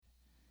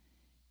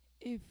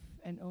If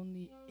and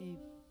only if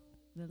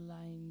the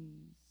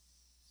lines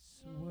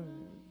swerve,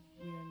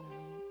 we are now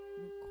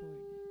recording.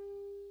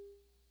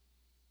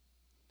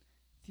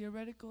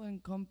 Theoretical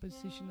and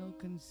compositional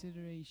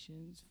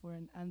considerations for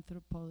an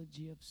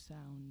anthropology of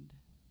sound.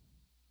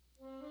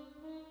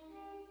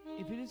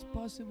 If it is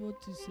possible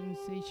to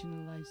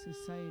sensationalize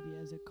society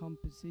as a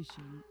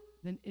composition,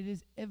 then it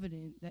is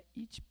evident that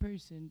each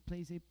person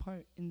plays a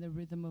part in the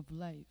rhythm of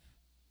life.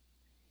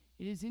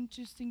 It is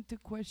interesting to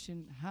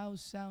question how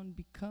sound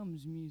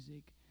becomes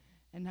music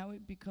and how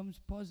it becomes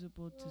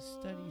possible to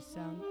study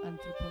sound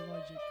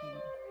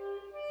anthropologically.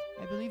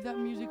 I believe that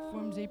music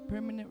forms a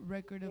permanent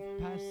record of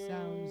past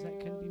sounds that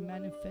can be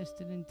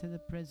manifested into the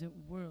present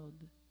world.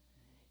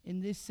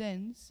 In this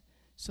sense,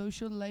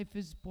 social life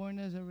is born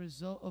as a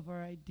result of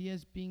our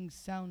ideas being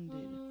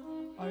sounded,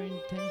 our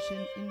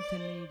intention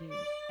intonated,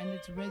 and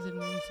its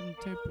resonance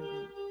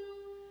interpreted.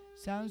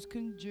 Sounds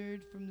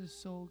conjured from the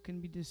soul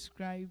can be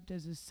described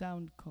as a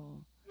sound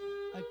call,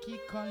 a key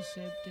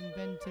concept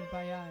invented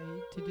by I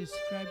to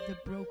describe the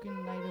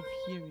broken light of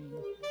hearing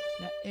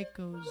that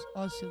echoes,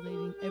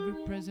 oscillating every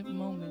present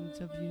moment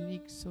of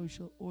unique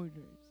social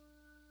orders.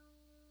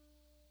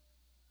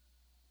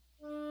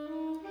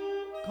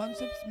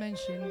 Concepts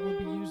mentioned will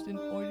be used in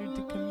order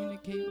to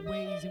communicate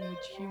ways in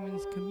which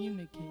humans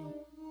communicate.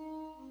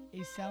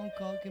 A sound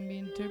call can be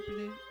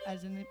interpreted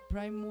as a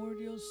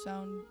primordial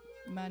sound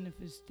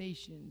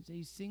manifestations,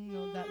 a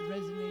signal that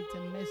resonates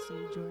a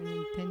message or an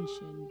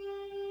intention,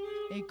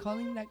 a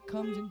calling that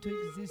comes into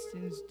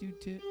existence due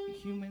to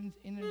humans'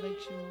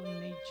 intellectual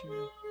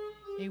nature,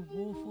 a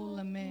woeful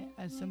lament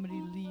as somebody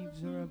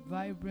leaves, or a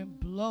vibrant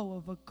blow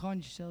of a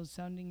conch shell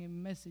sounding a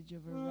message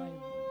of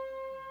arrival.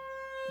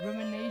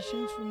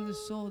 Ruminations from the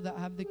soul that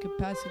have the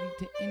capacity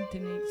to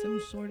intonate some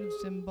sort of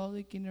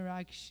symbolic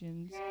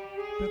interactions,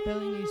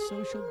 propelling a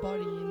social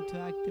body into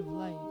active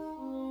life.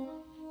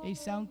 A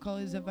sound call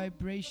is a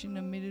vibration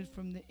emitted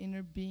from the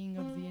inner being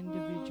of the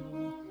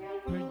individual,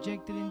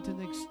 projected into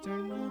the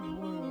external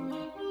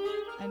world,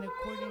 and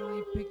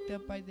accordingly picked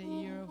up by the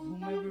ear of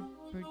whomever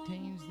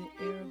pertains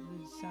the air of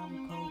the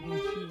sound call will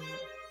hear.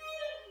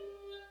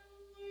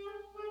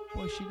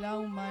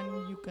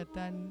 Pochilauman,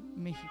 Yucatan,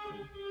 Mexico.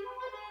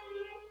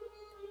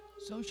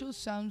 Social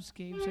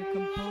soundscapes are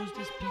composed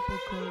as people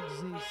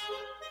coexist.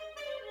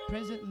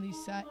 Presently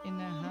sat in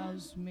a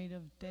house made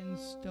of dense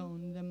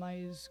stone the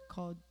Mayas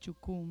called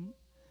chukum.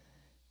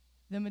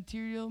 The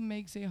material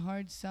makes a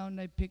hard sound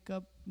I pick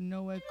up,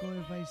 no echo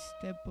if I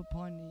step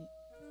upon it.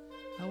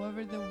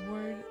 However, the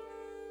word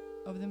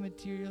of the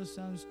material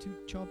sounds two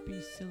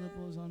choppy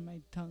syllables on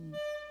my tongue.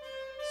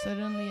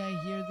 Suddenly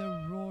I hear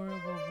the roar of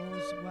a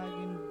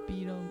Volkswagen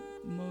Beetle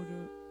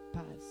motor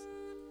pass.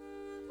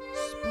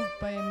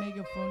 Spooked by a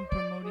megaphone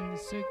promoting the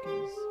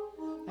circus,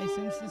 I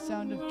sense the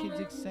sound of kids'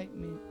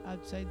 excitement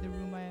outside the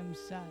room I am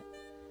sat.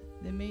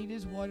 The maid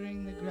is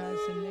watering the grass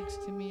and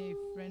next to me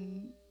a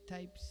friend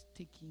types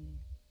ticking.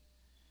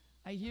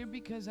 I hear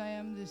because I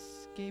am the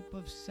scape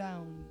of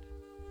sound.